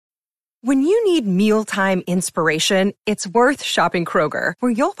When you need mealtime inspiration, it's worth shopping Kroger,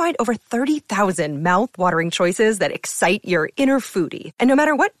 where you'll find over 30,000 mouth-watering choices that excite your inner foodie. And no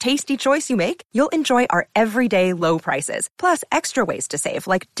matter what tasty choice you make, you'll enjoy our everyday low prices, plus extra ways to save,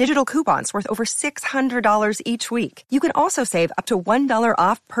 like digital coupons worth over $600 each week. You can also save up to $1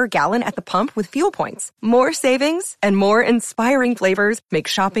 off per gallon at the pump with fuel points. More savings and more inspiring flavors make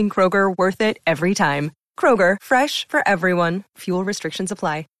shopping Kroger worth it every time. Kroger, fresh for everyone. Fuel restrictions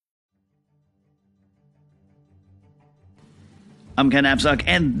apply. I'm Ken Apsok,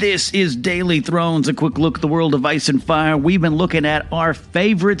 and this is Daily Thrones, a quick look at the world of Ice and Fire. We've been looking at our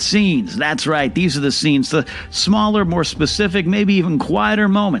favorite scenes. That's right, these are the scenes, the smaller, more specific, maybe even quieter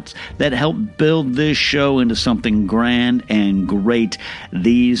moments that help build this show into something grand and great.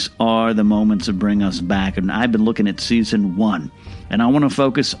 These are the moments that bring us back, and I've been looking at Season 1. And I want to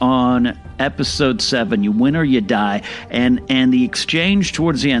focus on Episode 7, You Win or You Die, and the exchange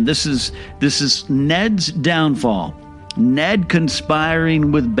towards the end. This is Ned's downfall. Ned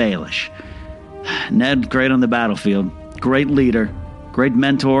conspiring with Baelish. Ned, great on the battlefield, great leader, great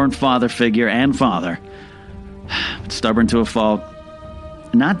mentor and father figure and father, but stubborn to a fault.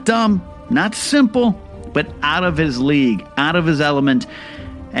 Not dumb, not simple, but out of his league, out of his element.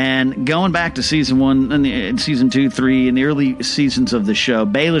 And going back to Season 1, and Season 2, 3, in the early seasons of the show,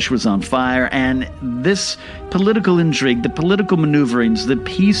 Baelish was on fire, and this political intrigue, the political maneuverings, the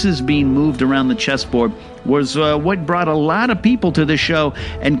pieces being moved around the chessboard was what brought a lot of people to the show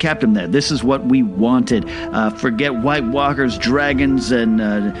and kept them there. This is what we wanted. Forget White Walkers, dragons, and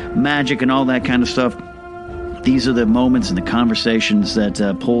magic and all that kind of stuff. These are the moments and the conversations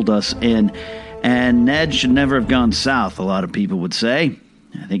that pulled us in. And Ned should never have gone south, a lot of people would say.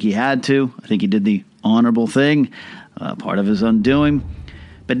 I think he had to. I think he did the honorable thing, part of his undoing.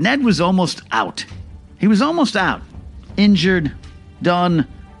 But Ned was almost out. He was almost out. Injured, done,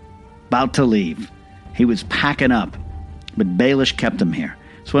 about to leave. He was packing up. But Baelish kept him here.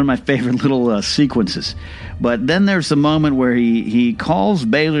 It's one of my favorite little sequences. But then there's the moment where he calls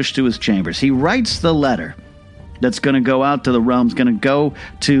Baelish to his chambers. He writes the letter that's going to go out to the realms, going to go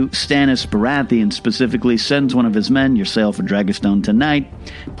to Stannis Baratheon, specifically sends one of his men, "Your sail for Dragonstone tonight.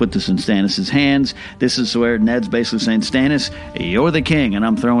 Put this in Stannis' hands." This is where Ned's basically saying, "Stannis, you're the king, and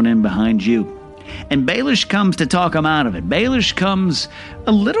I'm throwing in behind you." And Baelish comes to talk him out of it. Baelish comes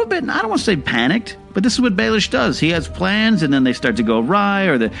a little bit, I don't want to say panicked, but this is what Baelish does. He has plans, and then they start to go awry,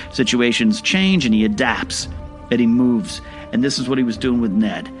 or the situations change, and he adapts, and he moves. And this is what he was doing with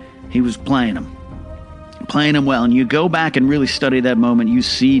Ned. He was playing him well, and you go back and really study that moment, you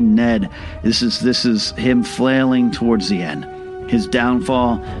see Ned. This is him flailing towards the end. His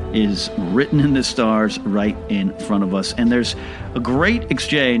downfall is written in the stars right in front of us. And there's a great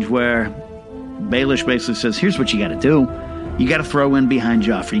exchange where Baelish basically says, here's what you got to do. You got to throw in behind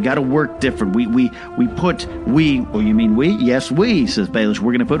Joffrey. You got to work different. Yes, we, says Baelish.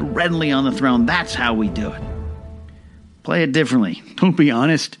 We're going to put Renly on the throne. That's how we do it. Play it differently. Don't be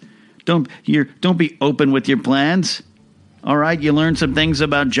honest. Don't be open with your plans. All right, you learn some things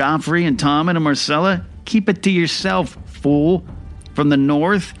about Joffrey and Tommen and Myrcella. Keep it to yourself, fool. From the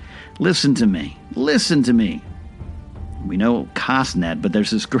north, listen to me. We know it cost Ned, but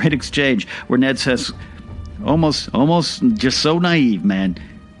there's this great exchange where Ned says, almost just so naive, man,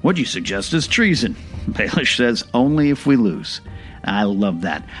 what you suggest is treason. Baelish says, only if we lose. I love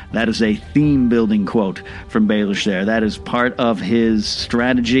that. That is a theme-building quote from Baelish there. That is part of his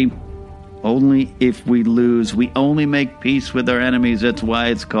strategy. Only if we lose. We only make peace with our enemies. That's why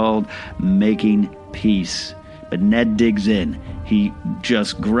it's called making peace. But Ned digs in. He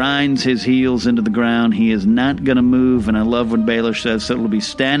just grinds his heels into the ground. He is not going to move. And I love when Baelish says so it'll be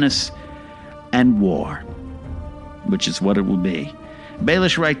Stannis and war, which is what it will be.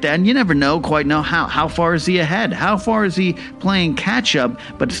 Baelish right there, and you never quite know how far is he ahead? How far is he playing catch up,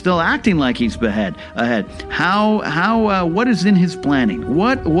 but still acting like he's ahead? What is in his planning?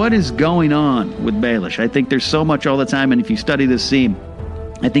 What is going on with Baelish? I think there's so much all the time, and if you study this scene,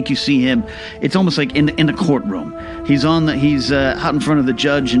 I think you see him. It's almost like in the courtroom. He's out in front of the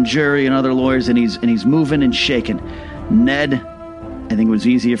judge and jury and other lawyers, and he's moving and shaking. Ned, I think it was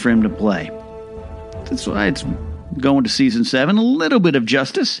easier for him to play. That's why it's going to Season 7, a little bit of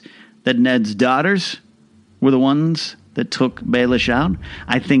justice that Ned's daughters were the ones that took Baelish out.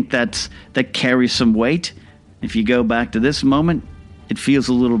 I think that carries some weight. If you go back to this moment, it feels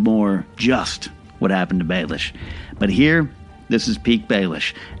a little more just what happened to Baelish. But here, this is peak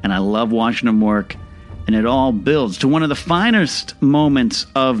Baelish, and I love watching him work, and it all builds to one of the finest moments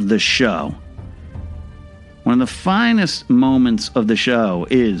of the show. One of the finest moments of the show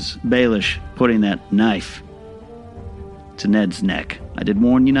is Baelish putting that knife to Ned's neck. I did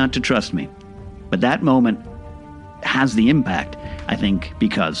warn you not to trust me. But that moment has the impact, I think,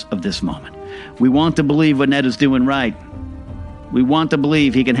 because of this moment. We want to believe what Ned is doing right. We want to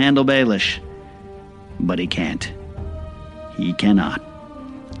believe he can handle Baelish. But he can't. He cannot.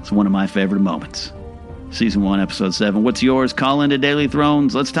 It's one of my favorite moments. Season 1, Episode 7. What's yours? Call into Daily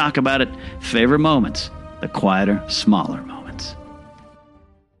Thrones. Let's talk about it. Favorite moments. The quieter, smaller moments.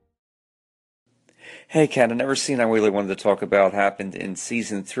 Hey, Kat, another scene I really wanted to talk about happened in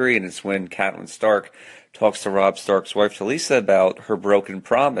Season 3, and it's when Catelyn Stark talks to Robb Stark's wife, Talisa, about her broken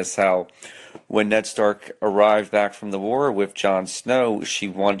promise, how when Ned Stark arrived back from the war with Jon Snow, she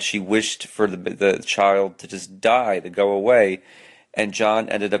wished for the child to just die, to go away. And Jon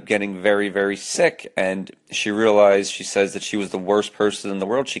ended up getting very, very sick. And she realized, she says that she was the worst person in the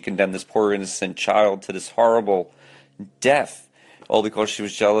world. She condemned this poor innocent child to this horrible death, all because she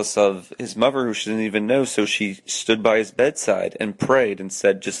was jealous of his mother, who she didn't even know. So she stood by his bedside and prayed and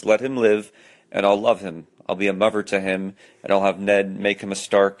said, just let him live and I'll love him. I'll be a mother to him, and I'll have Ned make him a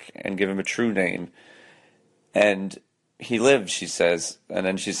Stark and give him a true name. And he lived, she says. And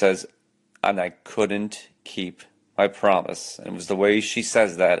then she says, and I couldn't keep my promise. And it was the way she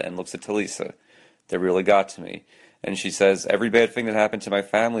says that and looks at Talisa that really got to me. And she says, every bad thing that happened to my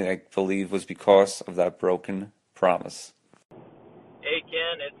family, I believe, was because of that broken promise. Hey,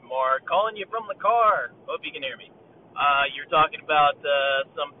 Ken, it's Mark calling you from the car. Hope you can hear me. You're talking about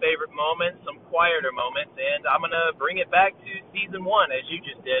some favorite moments, some quieter moments, and I'm going to bring it back to Season 1, as you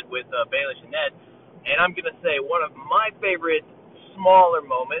just did with Baelish and Ned. And I'm going to say one of my favorite smaller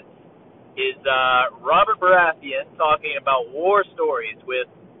moments is Robert Baratheon talking about war stories with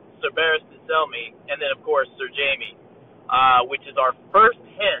Sir Barristan Selmy, and then, of course, Sir Jaime, which is our first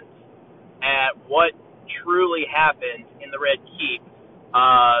hint at what truly happened in the Red Keep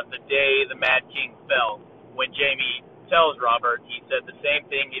the day the Mad King fell. When Jaime tells Robert, he said the same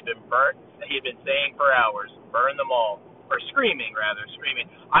thing he'd been saying for hours: burn them all, or screaming.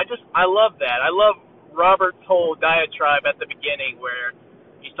 I love that. I love Robert's whole diatribe at the beginning where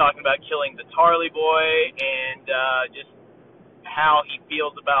he's talking about killing the Tarly boy and just how he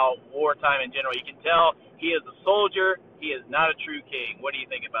feels about wartime in general. You can tell he is a soldier. He is not a true king. What do you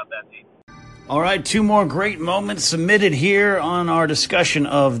think about that scene? All right, 2 more great moments submitted here on our discussion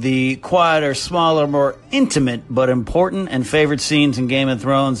of the quieter, smaller, more intimate, but important and favorite scenes in Game of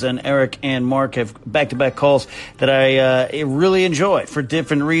Thrones. And Eric and Mark have back-to-back calls that I really enjoy for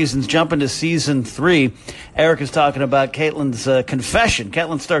different reasons. Jumping to Season 3, Eric is talking about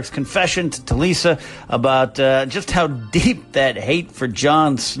Catelyn Stark's confession to Talisa about just how deep that hate for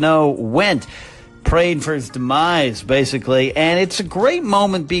Jon Snow went. Prayed for his demise, basically. And it's a great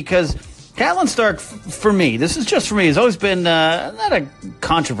moment because Catelyn Stark, for me, this is just for me, has always been not a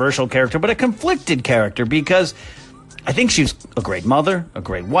controversial character, but a conflicted character, because I think she's a great mother, a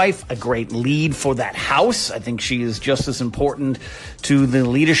great wife, a great lead for that house. I think she is just as important to the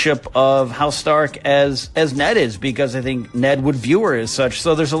leadership of House Stark as Ned is, because I think Ned would view her as such.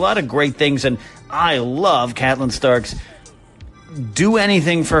 So there's a lot of great things, and I love Catelyn Stark's do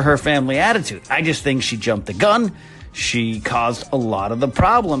anything for her family attitude. I just think she jumped the gun. She caused a lot of the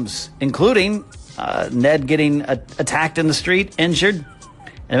problems, including Ned getting attacked in the street, injured,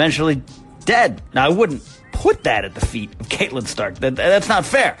 and eventually dead. Now, I wouldn't put that at the feet of Catelyn Stark. That's not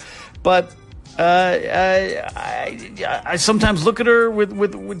fair. But I sometimes look at her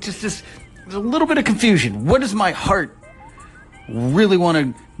with just this a little bit of confusion. What does my heart really want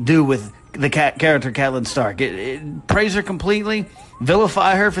to do with the character Catelyn Stark? It praise her completely,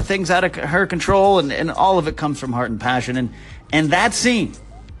 vilify her for things out of her control, and all of it comes from heart and passion. And that scene,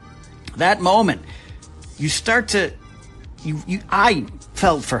 that moment, you start to, I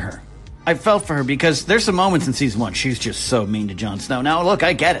felt for her. I felt for her because there's some moments in Season 1 she's just so mean to Jon Snow. Now, look,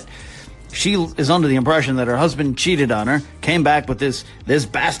 I get it. She is under the impression that her husband cheated on her, came back with this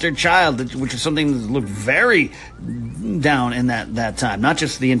bastard child, which is something that looked very down in that time. Not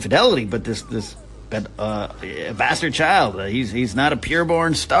just the infidelity, but this bastard child. He's not a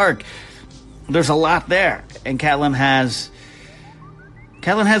pureborn Stark. There's a lot there, and Catelyn has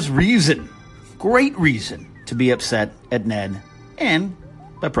reason, great reason, to be upset at Ned and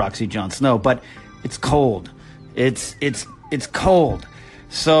by proxy Jon Snow. But it's cold. It's cold.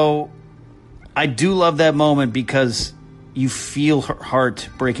 So I do love that moment because you feel her heart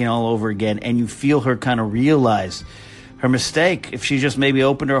breaking all over again, and you feel her kind of realize her mistake. If she just maybe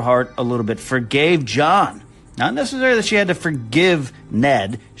opened her heart a little bit, forgave Jon. Not necessarily that she had to forgive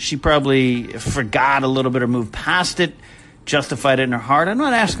Ned. She probably forgot a little bit or moved past it, justified it in her heart. I'm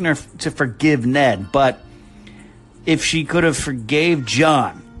not asking her to forgive Ned, but if she could have forgave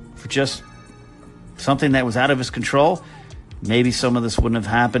Jon for just something that was out of his control, maybe some of this wouldn't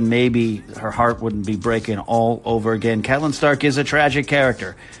have happened. Maybe her heart wouldn't be breaking all over again. Catelyn Stark is a tragic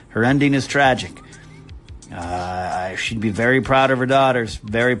character. Her ending is tragic. She'd be very proud of her daughters,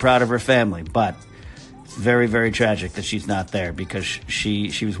 very proud of her family, but it's very, very tragic that she's not there, because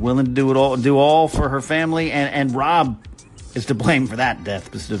she was willing to do all for her family, and Robb is to blame for that death,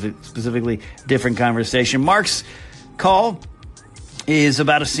 specifically. Different conversation. Mark's call is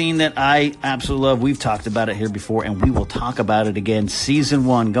about a scene that I absolutely love. We've talked about it here before, and we will talk about it again. Season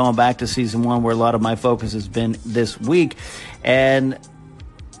 1, going back to Season 1, where a lot of my focus has been this week. And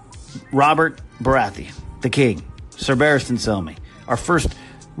Robert Baratheon, the king, Sir Barristan Selmy, our first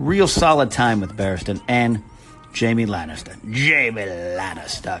real solid time with Barristan, and Jaime Lannister. Jaime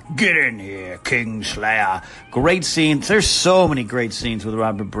Lannister, get in here, Kingslayer. Great scenes. There's so many great scenes with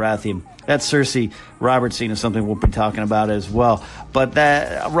Robert Baratheon. That Cersei Robert scene is something we'll be talking about as well. But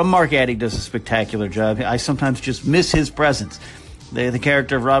that Mark Addy does a spectacular job. I sometimes just miss his presence. The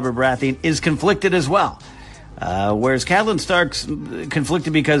character of Robert Baratheon is conflicted as well. Whereas Catelyn Stark's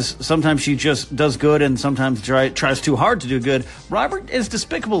conflicted because sometimes she just does good and sometimes tries too hard to do good. Robert is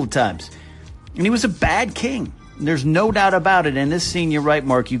despicable at times. And he was a bad king. There's no doubt about it. In this scene, you're right,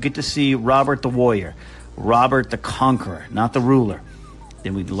 Mark, you get to see Robert the warrior, Robert the conqueror, not the ruler.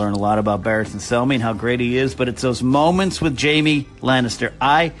 Then we learn a lot about Barristan Selmy and how great he is, but it's those moments with Jaime Lannister.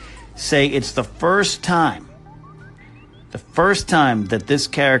 I say it's the first time that this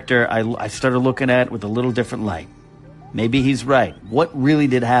character I started looking at with a little different light. Maybe he's right. What really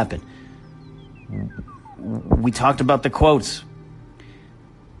did happen? We talked about the quotes.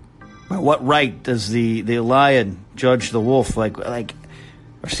 By what right does the lion judge the wolf?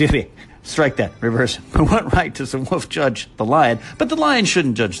 Excuse me, strike that, reverse. By what right does the wolf judge the lion? But the lion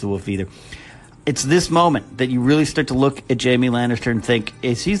shouldn't judge the wolf either. It's this moment that you really start to look at Jaime Lannister and think,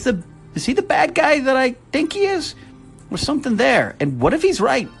 is he the bad guy that I think he is? Or something there? And what if he's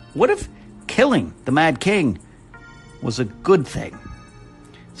right? What if killing the Mad King was a good thing?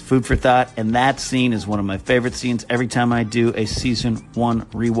 It's food for thought, and that scene is one of my favorite scenes. Every time I do a Season 1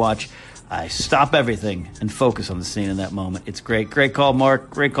 rewatch, I stop everything and focus on the scene in that moment. It's great. Great call, Mark.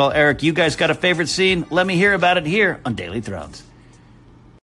 Great call, Eric. You guys got a favorite scene? Let me hear about it here on Daily Thrones.